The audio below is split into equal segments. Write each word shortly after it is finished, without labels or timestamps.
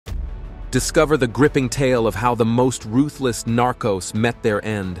Discover the gripping tale of how the most ruthless narcos met their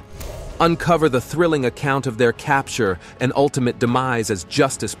end. Uncover the thrilling account of their capture and ultimate demise as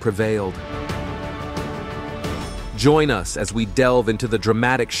justice prevailed. Join us as we delve into the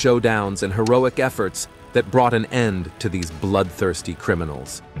dramatic showdowns and heroic efforts that brought an end to these bloodthirsty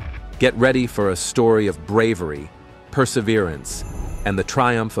criminals. Get ready for a story of bravery, perseverance, and the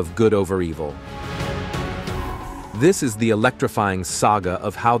triumph of good over evil. This is the electrifying saga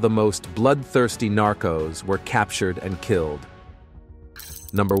of how the most bloodthirsty narcos were captured and killed.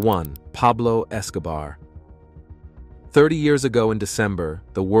 Number 1. Pablo Escobar. 30 years ago in December,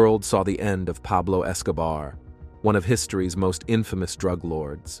 the world saw the end of Pablo Escobar, one of history's most infamous drug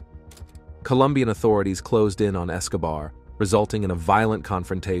lords. Colombian authorities closed in on Escobar, resulting in a violent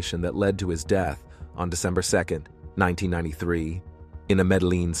confrontation that led to his death on December 2, 1993, in a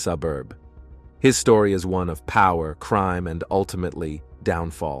Medellin suburb. His story is one of power, crime, and ultimately,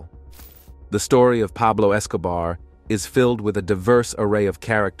 downfall. The story of Pablo Escobar is filled with a diverse array of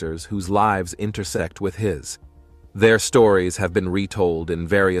characters whose lives intersect with his. Their stories have been retold in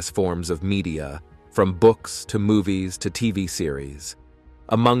various forms of media, from books to movies to TV series.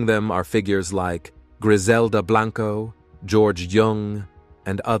 Among them are figures like Griselda Blanco, George Jung,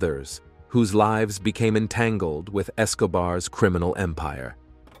 and others, whose lives became entangled with Escobar's criminal empire.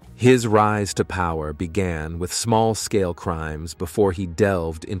 His rise to power began with small-scale crimes before he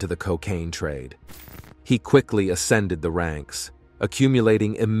delved into the cocaine trade. He quickly ascended the ranks,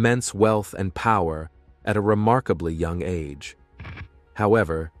 accumulating immense wealth and power at a remarkably young age.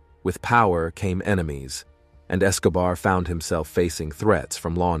 However, with power came enemies, and Escobar found himself facing threats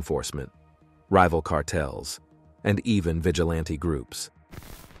from law enforcement, rival cartels, and even vigilante groups.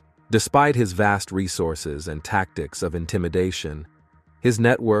 Despite his vast resources and tactics of intimidation, his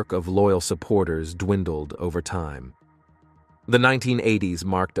network of loyal supporters dwindled over time. The 1980s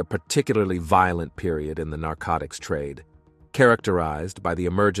marked a particularly violent period in the narcotics trade, characterized by the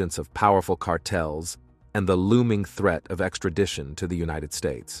emergence of powerful cartels and the looming threat of extradition to the United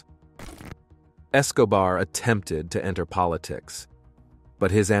States. Escobar attempted to enter politics,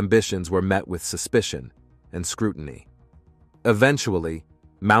 but his ambitions were met with suspicion and scrutiny. Eventually,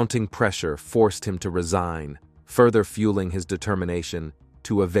 mounting pressure forced him to resign, further fueling his determination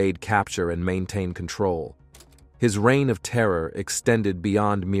to evade capture and maintain control. His reign of terror extended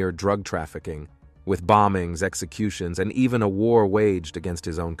beyond mere drug trafficking, with bombings, executions, and even a war waged against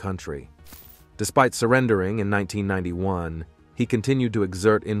his own country. Despite surrendering in 1991, he continued to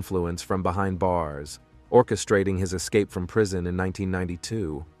exert influence from behind bars, orchestrating his escape from prison in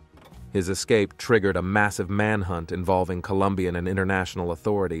 1992. His escape triggered a massive manhunt involving Colombian and international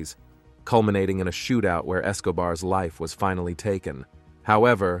authorities, culminating in a shootout where Escobar's life was finally taken.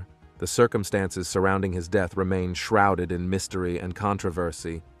 However, the circumstances surrounding his death remain shrouded in mystery and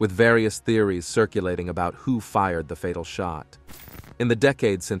controversy, with various theories circulating about who fired the fatal shot. In the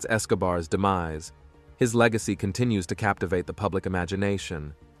decades since Escobar's demise, his legacy continues to captivate the public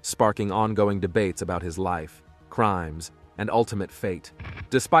imagination, sparking ongoing debates about his life, crimes, and ultimate fate.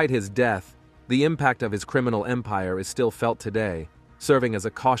 Despite his death, the impact of his criminal empire is still felt today, serving as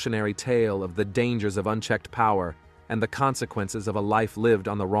a cautionary tale of the dangers of unchecked power and the consequences of a life lived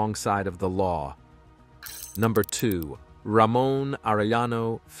on the wrong side of the law. Number 2. Ramon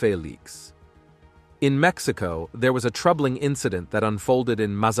Arellano Felix. In Mexico, there was a troubling incident that unfolded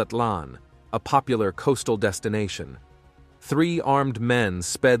in Mazatlan, a popular coastal destination. 3 armed men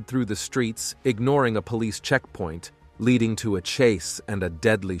sped through the streets, ignoring a police checkpoint, leading to a chase and a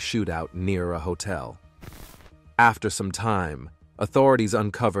deadly shootout near a hotel. After some time, authorities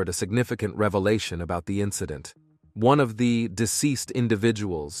uncovered a significant revelation about the incident. One of the deceased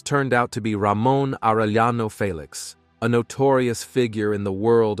individuals turned out to be Ramon Arellano Felix, a notorious figure in the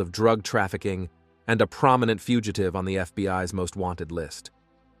world of drug trafficking and a prominent fugitive on the FBI's most wanted list.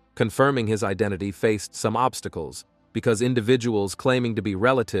 Confirming his identity faced some obstacles, because individuals claiming to be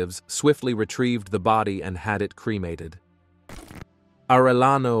relatives swiftly retrieved the body and had it cremated.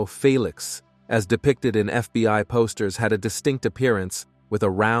 Arellano Felix, as depicted in FBI posters, had a distinct appearance with a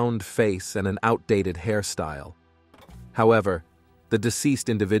round face and an outdated hairstyle. However, the deceased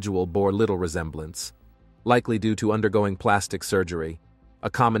individual bore little resemblance, likely due to undergoing plastic surgery, a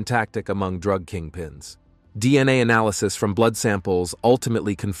common tactic among drug kingpins. DNA analysis from blood samples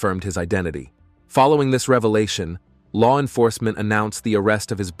ultimately confirmed his identity. Following this revelation, law enforcement announced the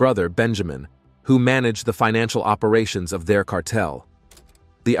arrest of his brother, Benjamin, who managed the financial operations of their cartel.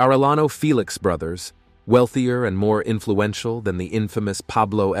 The Arellano Felix brothers, wealthier and more influential than the infamous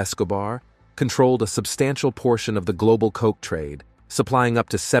Pablo Escobar, controlled a substantial portion of the global coke trade, supplying up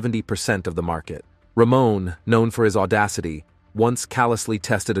to 70% of the market. Ramon, known for his audacity, once callously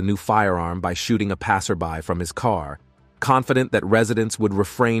tested a new firearm by shooting a passerby from his car, confident that residents would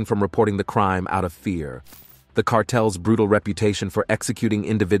refrain from reporting the crime out of fear. The cartel's brutal reputation for executing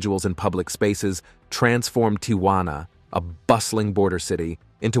individuals in public spaces transformed Tijuana, a bustling border city,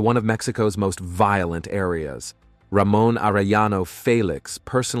 into one of Mexico's most violent areas. Ramon Arellano Felix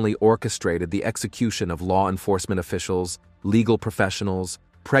personally orchestrated the execution of law enforcement officials, legal professionals,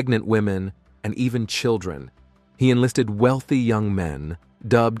 pregnant women, and even children. He enlisted wealthy young men,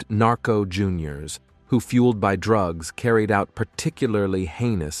 dubbed narco juniors, who, fueled by drugs, carried out particularly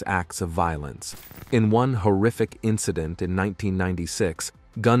heinous acts of violence. In one horrific incident in 1996,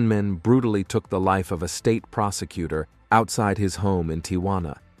 gunmen brutally took the life of a state prosecutor outside his home in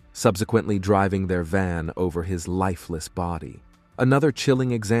Tijuana, subsequently driving their van over his lifeless body. Another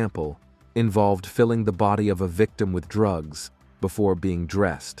chilling example involved filling the body of a victim with drugs before being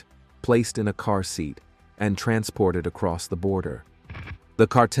dressed, placed in a car seat, and transported across the border. The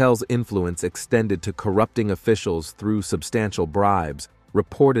cartel's influence extended to corrupting officials through substantial bribes,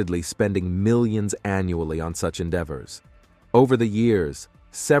 reportedly spending millions annually on such endeavors. Over the years,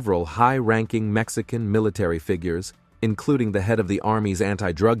 several high-ranking Mexican military figures, including the head of the Army's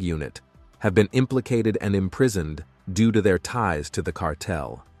anti-drug unit, have been implicated and imprisoned due to their ties to the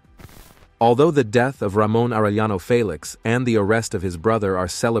cartel. Although the death of Ramon Arellano Felix and the arrest of his brother are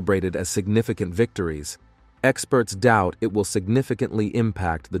celebrated as significant victories, experts doubt it will significantly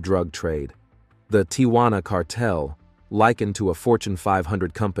impact the drug trade. The Tijuana cartel, likened to a Fortune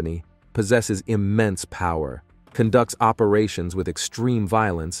 500 company, possesses immense power, conducts operations with extreme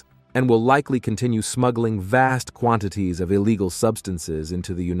violence, and will likely continue smuggling vast quantities of illegal substances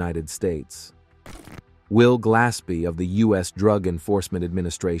into the United States. Will Glaspie of the U.S. Drug Enforcement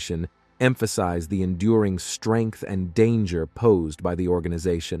Administration emphasized the enduring strength and danger posed by the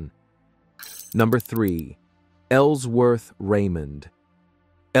organization. Number 3. Ellsworth Raymond.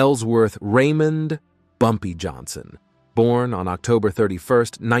 Ellsworth Raymond Bumpy Johnson, born on October 31,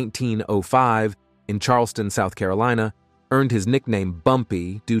 1905, in Charleston, South Carolina, earned his nickname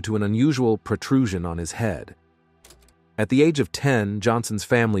Bumpy due to an unusual protrusion on his head. At the age of 10, Johnson's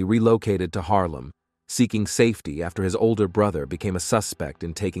family relocated to Harlem, seeking safety after his older brother became a suspect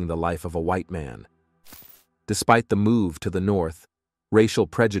in taking the life of a white man. Despite the move to the north, racial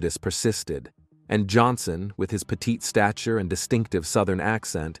prejudice persisted, and Johnson, with his petite stature and distinctive Southern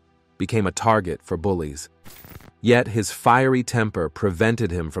accent, became a target for bullies. Yet his fiery temper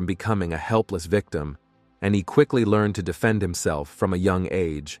prevented him from becoming a helpless victim, and he quickly learned to defend himself from a young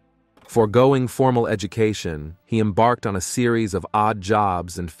age. Foregoing formal education, he embarked on a series of odd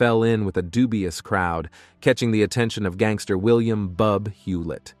jobs and fell in with a dubious crowd, catching the attention of gangster William "Bub"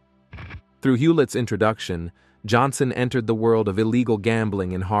 Hewlett. Through Hewlett's introduction, Johnson entered the world of illegal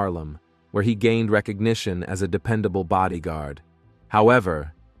gambling in Harlem, where he gained recognition as a dependable bodyguard.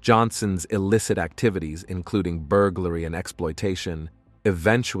 However, Johnson's illicit activities, including burglary and exploitation,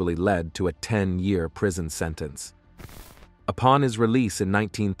 eventually led to a 10-year prison sentence. Upon his release in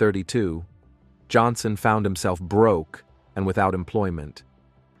 1932, Johnson found himself broke and without employment.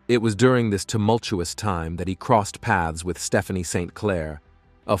 It was during this tumultuous time that he crossed paths with Stephanie St. Clair,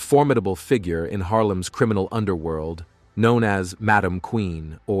 a formidable figure in Harlem's criminal underworld known as Madam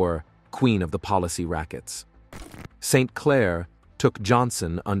Queen, or Queen of the Policy Rackets. St. Clair took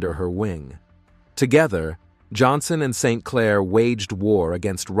Johnson under her wing. Together, Johnson and St. Clair waged war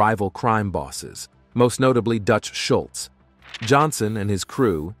against rival crime bosses, most notably Dutch Schultz. Johnson and his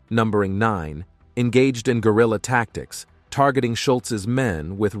crew, numbering 9, engaged in guerrilla tactics, targeting Schultz's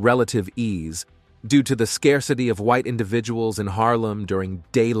men with relative ease due to the scarcity of white individuals in Harlem during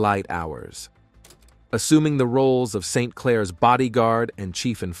daylight hours. Assuming the roles of St. Clair's bodyguard and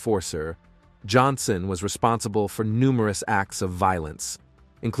chief enforcer, Johnson was responsible for numerous acts of violence,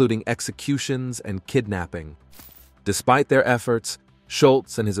 including executions and kidnapping. Despite their efforts,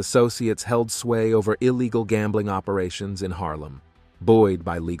 Schultz and his associates held sway over illegal gambling operations in Harlem, buoyed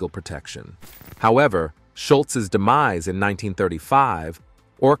by legal protection. However, Schultz's demise in 1935,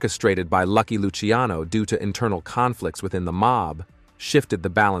 orchestrated by Lucky Luciano due to internal conflicts within the mob, shifted the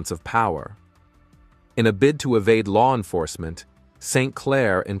balance of power. In a bid to evade law enforcement, St.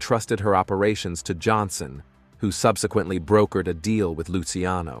 Clair entrusted her operations to Johnson, who subsequently brokered a deal with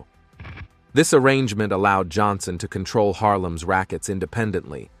Luciano. This arrangement allowed Johnson to control Harlem's rackets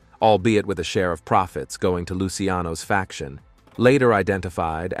independently, albeit with a share of profits going to Luciano's faction, later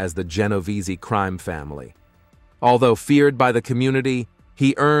identified as the Genovese crime family. Although feared by the community,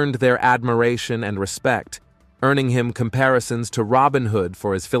 he earned their admiration and respect, earning him comparisons to Robin Hood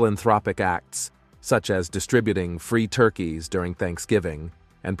for his philanthropic acts, such as distributing free turkeys during Thanksgiving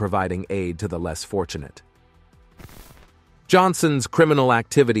and providing aid to the less fortunate. Johnson's criminal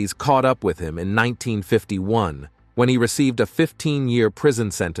activities caught up with him in 1951 when he received a 15-year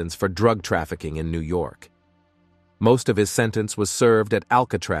prison sentence for drug trafficking in New York. Most of his sentence was served at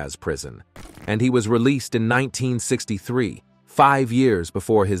Alcatraz prison, and he was released in 1963, 5 years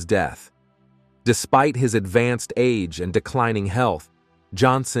before his death. Despite his advanced age and declining health,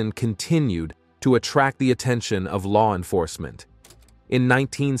 Johnson continued to attract the attention of law enforcement. In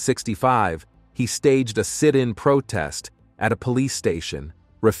 1965, he staged a sit-in protest at a police station,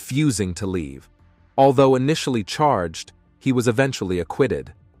 refusing to leave. Although initially charged, he was eventually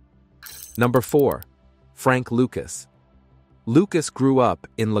acquitted. Number 4. Frank Lucas. Lucas grew up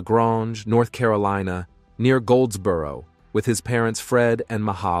in LaGrange, North Carolina, near Goldsboro, with his parents Fred and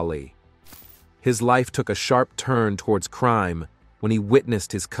Mahalie. His life took a sharp turn towards crime when he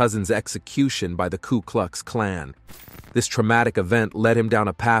witnessed his cousin's execution by the Ku Klux Klan. This traumatic event led him down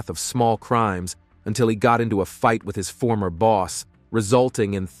a path of small crimes until he got into a fight with his former boss,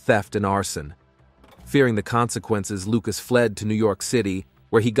 resulting in theft and arson. Fearing the consequences, Lucas fled to New York City,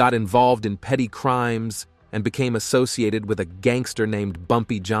 where he got involved in petty crimes and became associated with a gangster named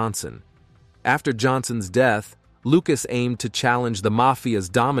Bumpy Johnson. After Johnson's death, Lucas aimed to challenge the mafia's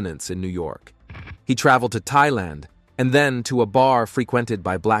dominance in New York. He traveled to Thailand and then to a bar frequented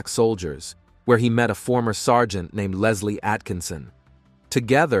by black soldiers, where he met a former sergeant named Leslie Atkinson.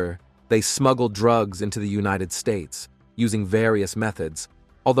 Together, they smuggled drugs into the United States, using various methods,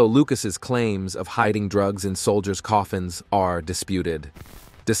 although Lucas's claims of hiding drugs in soldiers' coffins are disputed.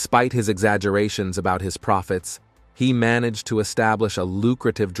 Despite his exaggerations about his profits, he managed to establish a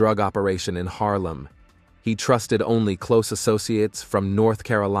lucrative drug operation in Harlem. He trusted only close associates from North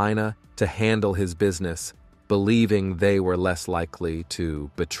Carolina to handle his business, believing they were less likely to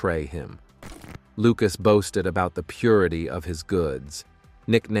betray him. Lucas boasted about the purity of his goods,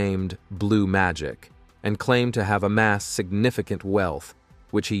 nicknamed Blue Magic, and claimed to have amassed significant wealth,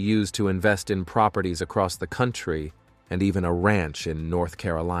 which he used to invest in properties across the country and even a ranch in North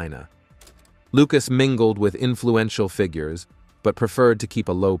Carolina. Lucas mingled with influential figures, but preferred to keep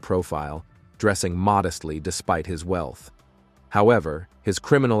a low profile, dressing modestly despite his wealth. However, his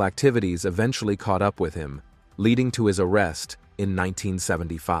criminal activities eventually caught up with him, leading to his arrest in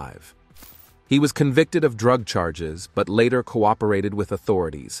 1975. He was convicted of drug charges, but later cooperated with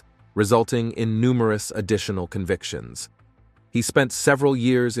authorities, resulting in numerous additional convictions. He spent several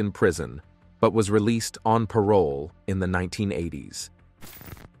years in prison, but was released on parole in the 1980s.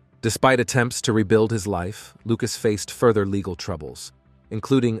 Despite attempts to rebuild his life, Lucas faced further legal troubles,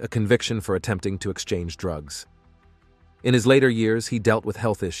 including a conviction for attempting to exchange drugs. In his later years, he dealt with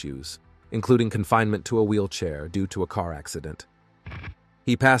health issues, including confinement to a wheelchair due to a car accident.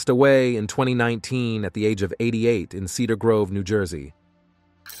 He passed away in 2019 at the age of 88 in Cedar Grove, New Jersey.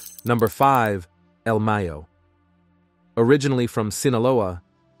 Number 5. El Mayo. Originally from Sinaloa,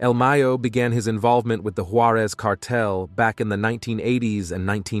 El Mayo began his involvement with the Juarez cartel back in the 1980s and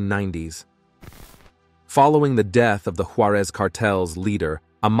 1990s. Following the death of the Juarez cartel's leader,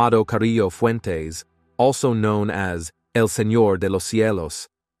 Amado Carrillo Fuentes, also known as El Señor de los Cielos,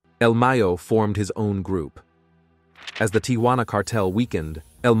 El Mayo formed his own group. As the Tijuana cartel weakened,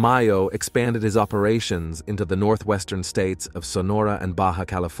 El Mayo expanded his operations into the northwestern states of Sonora and Baja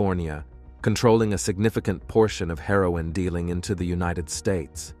California, controlling a significant portion of heroin dealing into the United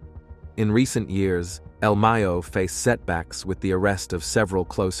States. In recent years, El Mayo faced setbacks with the arrest of several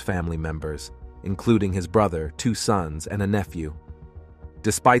close family members, including his brother, 2 sons, and a nephew.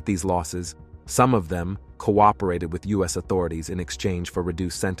 Despite these losses, some of them cooperated with U.S. authorities in exchange for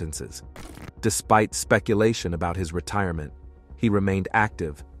reduced sentences. Despite speculation about his retirement, he remained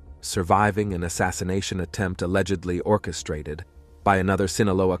active, surviving an assassination attempt allegedly orchestrated by another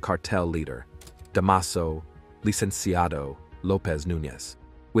Sinaloa cartel leader, Damaso Licenciado Lopez Núñez.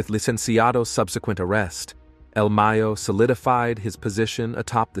 With Licenciado's subsequent arrest, El Mayo solidified his position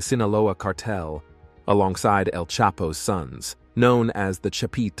atop the Sinaloa cartel alongside El Chapo's sons, known as the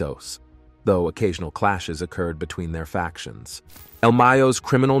Chapitos, though occasional clashes occurred between their factions. El Mayo's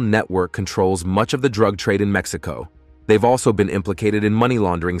criminal network controls much of the drug trade in Mexico. They've also been implicated in money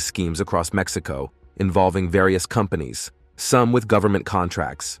laundering schemes across Mexico, involving various companies, some with government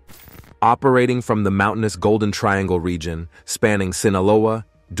contracts. Operating from the mountainous Golden Triangle region, spanning Sinaloa,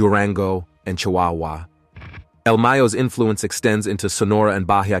 Durango, and Chihuahua, El Mayo's influence extends into Sonora and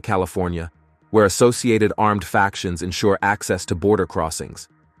Baja California, where associated armed factions ensure access to border crossings.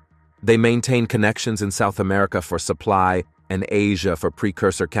 They maintain connections in South America for supply and Asia for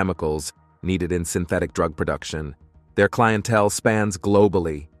precursor chemicals needed in synthetic drug production. Their clientele spans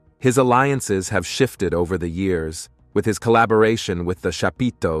globally. His alliances have shifted over the years, with his collaboration with the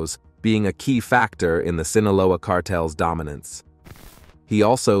Chapitos being a key factor in the Sinaloa cartel's dominance. He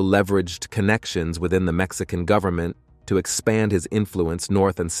also leveraged connections within the Mexican government to expand his influence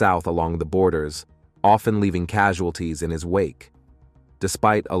north and south along the borders, often leaving casualties in his wake.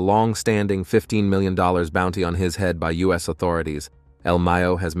 Despite a long-standing $15 million bounty on his head by U.S. authorities, El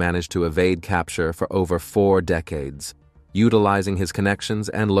Mayo has managed to evade capture for over 4 decades, utilizing his connections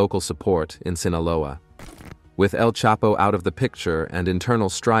and local support in Sinaloa. With El Chapo out of the picture and internal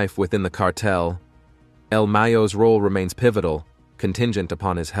strife within the cartel, El Mayo's role remains pivotal, contingent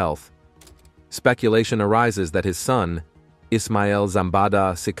upon his health. Speculation arises that his son, Ismael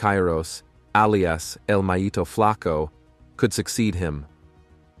Zambada Siqueiros, alias El Mayito Flaco, could succeed him.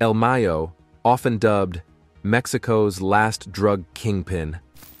 El Mayo, often dubbed Mexico's last drug kingpin,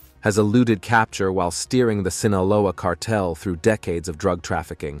 has eluded capture while steering the Sinaloa cartel through decades of drug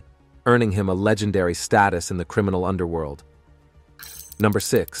trafficking, earning him a legendary status in the criminal underworld. Number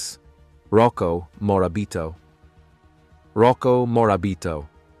 6. Rocco Morabito. Rocco Morabito,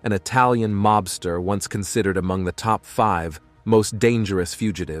 an Italian mobster once considered among the top 5 most dangerous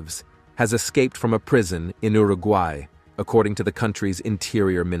fugitives, has escaped from a prison in Uruguay, according to the country's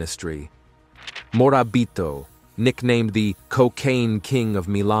interior ministry. Morabito, nicknamed the Cocaine King of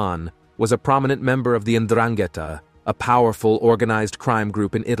Milan, was a prominent member of the 'Ndrangheta, a powerful organized crime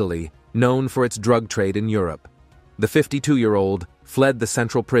group in Italy, known for its drug trade in Europe. The 52-year-old fled the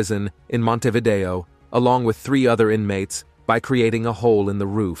central prison in Montevideo along with 3 other inmates by creating a hole in the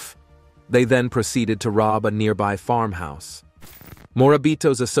roof. They then proceeded to rob a nearby farmhouse.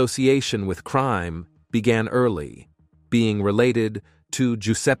 Morabito's association with crime began early, being related to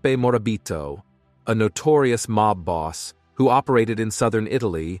Giuseppe Morabito, a notorious mob boss who operated in southern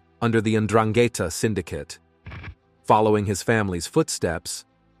Italy under the 'Ndrangheta syndicate. Following his family's footsteps,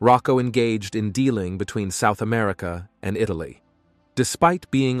 Rocco engaged in dealing between South America and Italy. Despite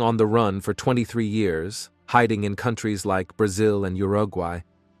being on the run for 23 years, hiding in countries like Brazil and Uruguay,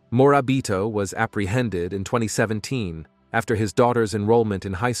 Morabito was apprehended in 2017 after his daughter's enrollment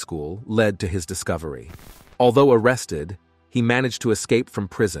in high school led to his discovery. Although arrested, he managed to escape from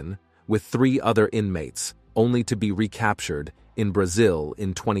prison with 3 other inmates, only to be recaptured in Brazil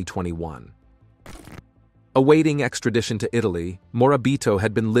in 2021. Awaiting extradition to Italy, Morabito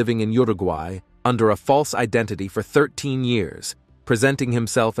had been living in Uruguay under a false identity for 13 years, presenting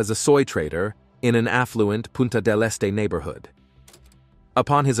himself as a soy trader in an affluent Punta del Este neighborhood.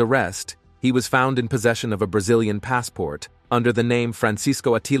 Upon his arrest, he was found in possession of a Brazilian passport under the name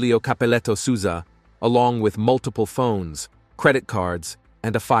Francisco Atilio Capeleto Souza, along with multiple phones, credit cards,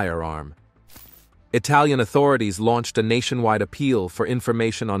 and a firearm. Italian authorities launched a nationwide appeal for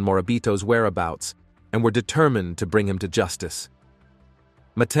information on Morabito's whereabouts and were determined to bring him to justice.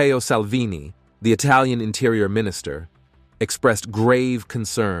 Matteo Salvini, the Italian interior minister, expressed grave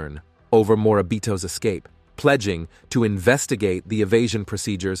concern over Morabito's escape, pledging to investigate the evasion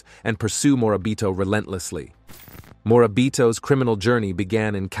procedures and pursue Morabito relentlessly. Morabito's criminal journey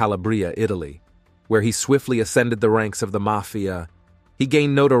began in Calabria, Italy, where he swiftly ascended the ranks of the mafia. He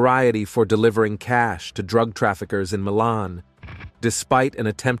gained notoriety for delivering cash to drug traffickers in Milan. Despite an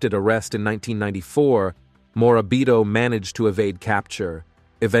attempted arrest in 1994, Morabito managed to evade capture,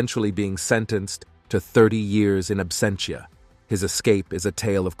 eventually being sentenced to 30 years in absentia. His escape is a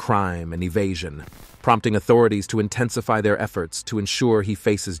tale of crime and evasion, prompting authorities to intensify their efforts to ensure he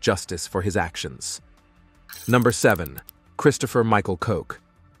faces justice for his actions. Number 7. Christopher Michael Koch.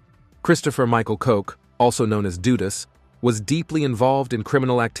 Christopher Michael Koch, also known as Dudas, was deeply involved in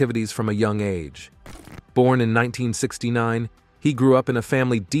criminal activities from a young age. Born in 1969, he grew up in a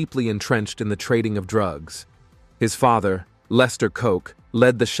family deeply entrenched in the trading of drugs. His father, Lester Koch,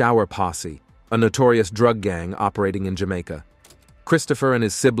 led the Shower Posse, a notorious drug gang operating in Jamaica. Christopher and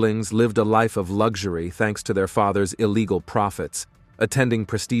his siblings lived a life of luxury thanks to their father's illegal profits, attending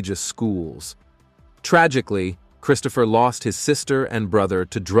prestigious schools. Tragically, Christopher lost his sister and brother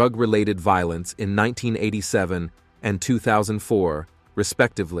to drug-related violence in 1987 and 2004,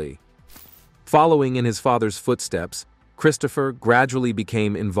 respectively. Following in his father's footsteps, Christopher gradually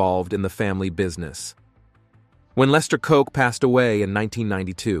became involved in the family business. When Lester Koch passed away in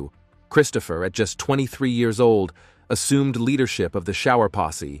 1992, Christopher, at just 23 years old, assumed leadership of the Shower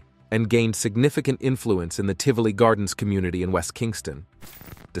Posse and gained significant influence in the Tivoli Gardens community in West Kingston.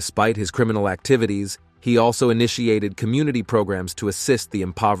 Despite his criminal activities, he also initiated community programs to assist the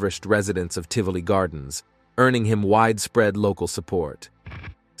impoverished residents of Tivoli Gardens, earning him widespread local support.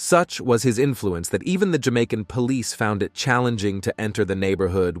 Such was his influence that even the Jamaican police found it challenging to enter the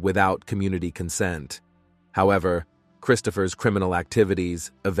neighborhood without community consent. However, Christopher's criminal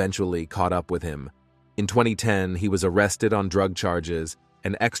activities eventually caught up with him. In 2010, he was arrested on drug charges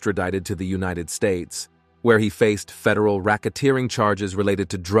and extradited to the United States, where he faced federal racketeering charges related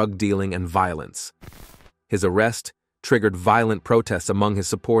to drug dealing and violence. His arrest triggered violent protests among his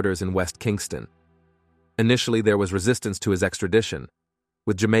supporters in West Kingston. Initially, there was resistance to his extradition,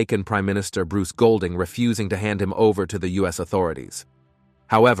 with Jamaican Prime Minister Bruce Golding refusing to hand him over to the U.S. authorities.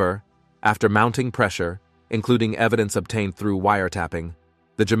 However, after mounting pressure, including evidence obtained through wiretapping,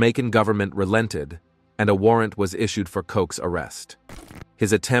 the Jamaican government relented and a warrant was issued for Coke's arrest.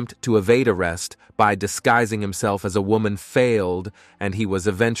 His attempt to evade arrest by disguising himself as a woman failed, and he was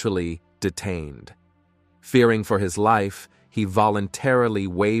eventually detained. Fearing for his life, he voluntarily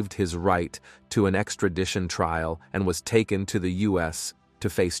waived his right to an extradition trial and was taken to the U.S. to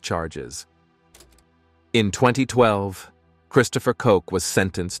face charges. In 2012, Christopher Coke was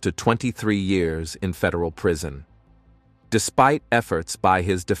sentenced to 23 years in federal prison. Despite efforts by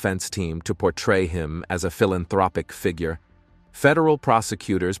his defense team to portray him as a philanthropic figure, federal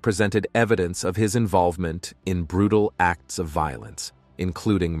prosecutors presented evidence of his involvement in brutal acts of violence,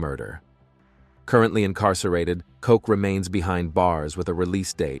 including murder. Currently incarcerated, Coke remains behind bars with a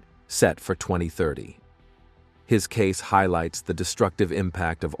release date set for 2030. His case highlights the destructive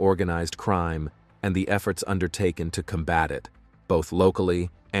impact of organized crime and the efforts undertaken to combat it, both locally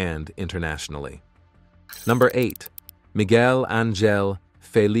and internationally. Number 8. Miguel Ángel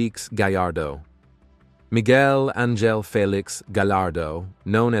Félix Gallardo. Miguel Ángel Félix Gallardo,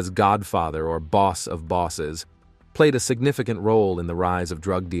 known as Godfather or Boss of Bosses, played a significant role in the rise of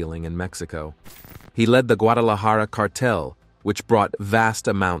drug dealing in Mexico. He led the Guadalajara cartel, which brought vast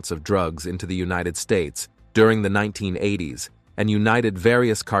amounts of drugs into the United States during the 1980s and united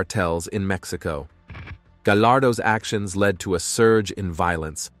various cartels in Mexico. Gallardo's actions led to a surge in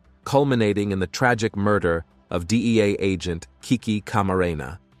violence, culminating in the tragic murder of DEA agent Kiki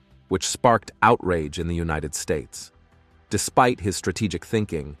Camarena, which sparked outrage in the United States. Despite his strategic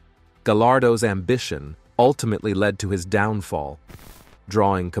thinking, Gallardo's ambition ultimately led to his downfall,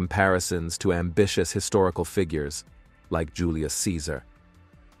 drawing comparisons to ambitious historical figures like Julius Caesar.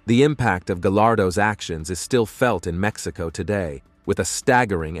 The impact of Gallardo's actions is still felt in Mexico today, with a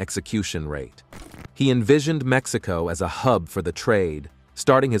staggering execution rate. He envisioned Mexico as a hub for the trade,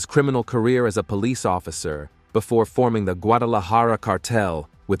 starting his criminal career as a police officer before forming the Guadalajara cartel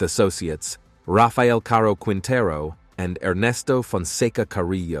with associates Rafael Caro Quintero and Ernesto Fonseca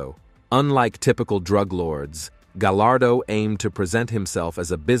Carrillo. Unlike typical drug lords, Gallardo aimed to present himself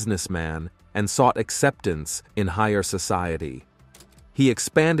as a businessman and sought acceptance in higher society. He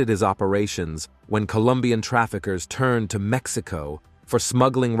expanded his operations when Colombian traffickers turned to Mexico for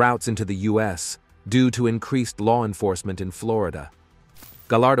smuggling routes into the U.S. due to increased law enforcement in Florida.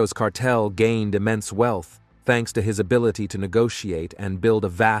 Gallardo's cartel gained immense wealth thanks to his ability to negotiate and build a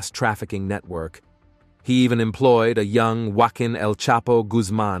vast trafficking network. He even employed a young Joaquin El Chapo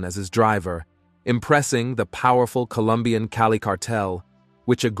Guzman as his driver, impressing the powerful Colombian Cali cartel,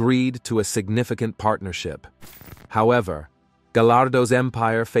 which agreed to a significant partnership. However, Gallardo's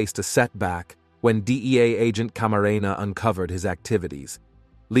empire faced a setback when DEA agent Camarena uncovered his activities,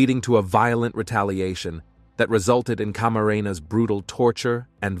 leading to a violent retaliation that resulted in Camarena's brutal torture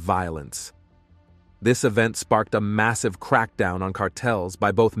and violence. This event sparked a massive crackdown on cartels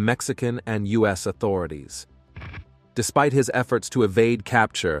by both Mexican and U.S. authorities. Despite his efforts to evade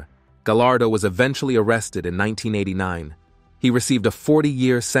capture, Gallardo was eventually arrested in 1989. He received a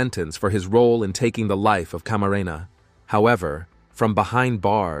 40-year sentence for his role in taking the life of Camarena. However, from behind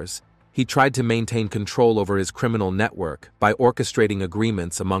bars, he tried to maintain control over his criminal network by orchestrating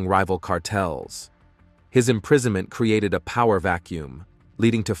agreements among rival cartels. His imprisonment created a power vacuum,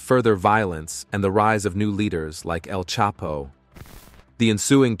 leading to further violence and the rise of new leaders like El Chapo. The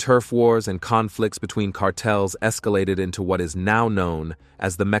ensuing turf wars and conflicts between cartels escalated into what is now known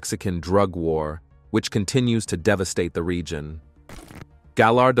as the Mexican Drug War, which continues to devastate the region.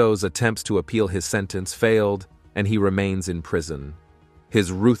 Gallardo's attempts to appeal his sentence failed, and he remains in prison.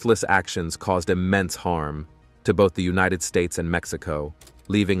 His ruthless actions caused immense harm to both the United States and Mexico,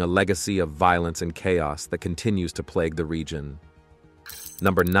 leaving a legacy of violence and chaos that continues to plague the region.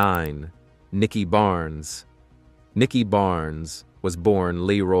 Number 9. Nicky Barnes. Nicky Barnes was born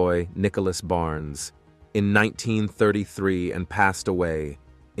Leroy Nicholas Barnes in 1933 and passed away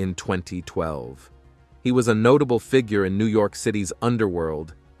in 2012. He was a notable figure in New York City's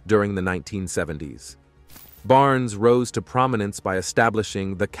underworld during the 1970s. Barnes rose to prominence by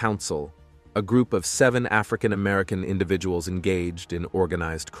establishing the Council, a group of 7 African-American individuals engaged in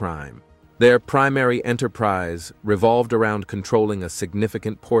organized crime. Their primary enterprise revolved around controlling a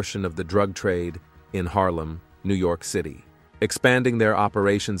significant portion of the drug trade in Harlem, New York City. Expanding their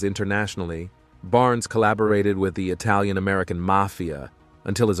operations internationally, Barnes collaborated with the Italian-American Mafia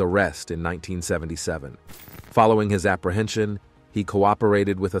until his arrest in 1977. Following his apprehension, he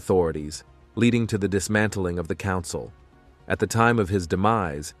cooperated with authorities, leading to the dismantling of the council. At the time of his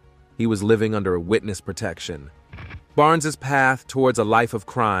demise, he was living under witness protection. Barnes's path towards a life of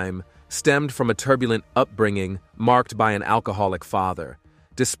crime stemmed from a turbulent upbringing marked by an alcoholic father.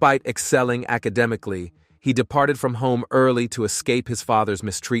 Despite excelling academically, he departed from home early to escape his father's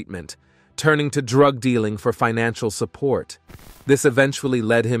mistreatment, turning to drug dealing for financial support. This eventually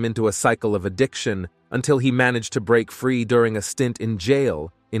led him into a cycle of addiction until he managed to break free during a stint in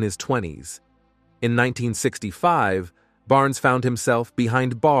jail in his 20s. In 1965, Barnes found himself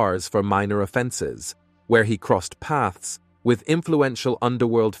behind bars for minor offenses, where he crossed paths with influential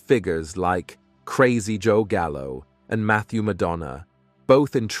underworld figures like Crazy Joe Gallo and Matthew Madonna,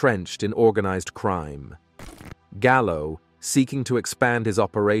 both entrenched in organized crime. Gallo, seeking to expand his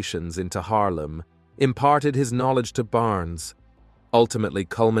operations into Harlem, imparted his knowledge to Barnes, ultimately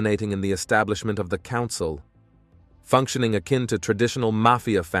culminating in the establishment of the Council. Functioning akin to traditional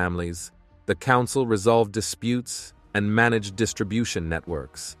mafia families, the Council resolved disputes and managed distribution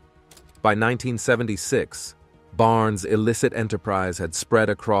networks. By 1976, Barnes' illicit enterprise had spread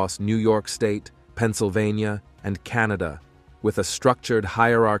across New York State, Pennsylvania, and Canada, with a structured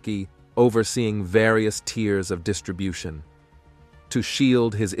hierarchy overseeing various tiers of distribution. To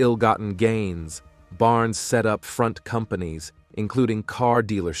shield his ill-gotten gains, Barnes set up front companies, including car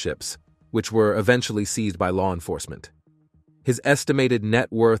dealerships, which were eventually seized by law enforcement. His estimated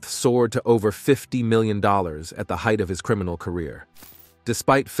net worth soared to over $50 million at the height of his criminal career.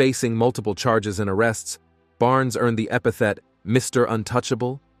 Despite facing multiple charges and arrests, Barnes earned the epithet Mr.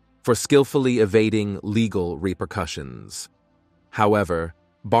 Untouchable for skillfully evading legal repercussions. However,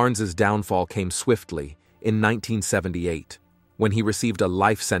 Barnes's downfall came swiftly in 1978, when he received a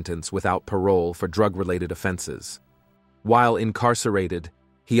life sentence without parole for drug-related offenses. While incarcerated,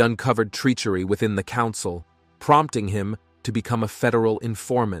 he uncovered treachery within the council, prompting him to become a federal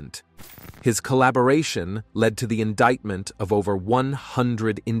informant. His collaboration led to the indictment of over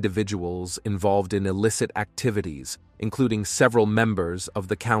 100 individuals involved in illicit activities, including several members of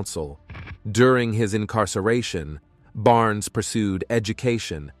the council. During his incarceration, Barnes pursued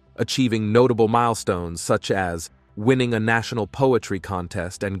education, achieving notable milestones such as winning a national poetry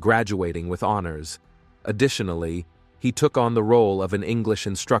contest and graduating with honors. Additionally, he took on the role of an English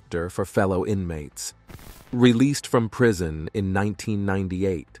instructor for fellow inmates. Released from prison in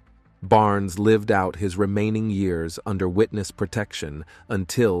 1998, Barnes lived out his remaining years under witness protection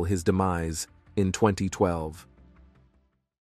until his demise in 2012.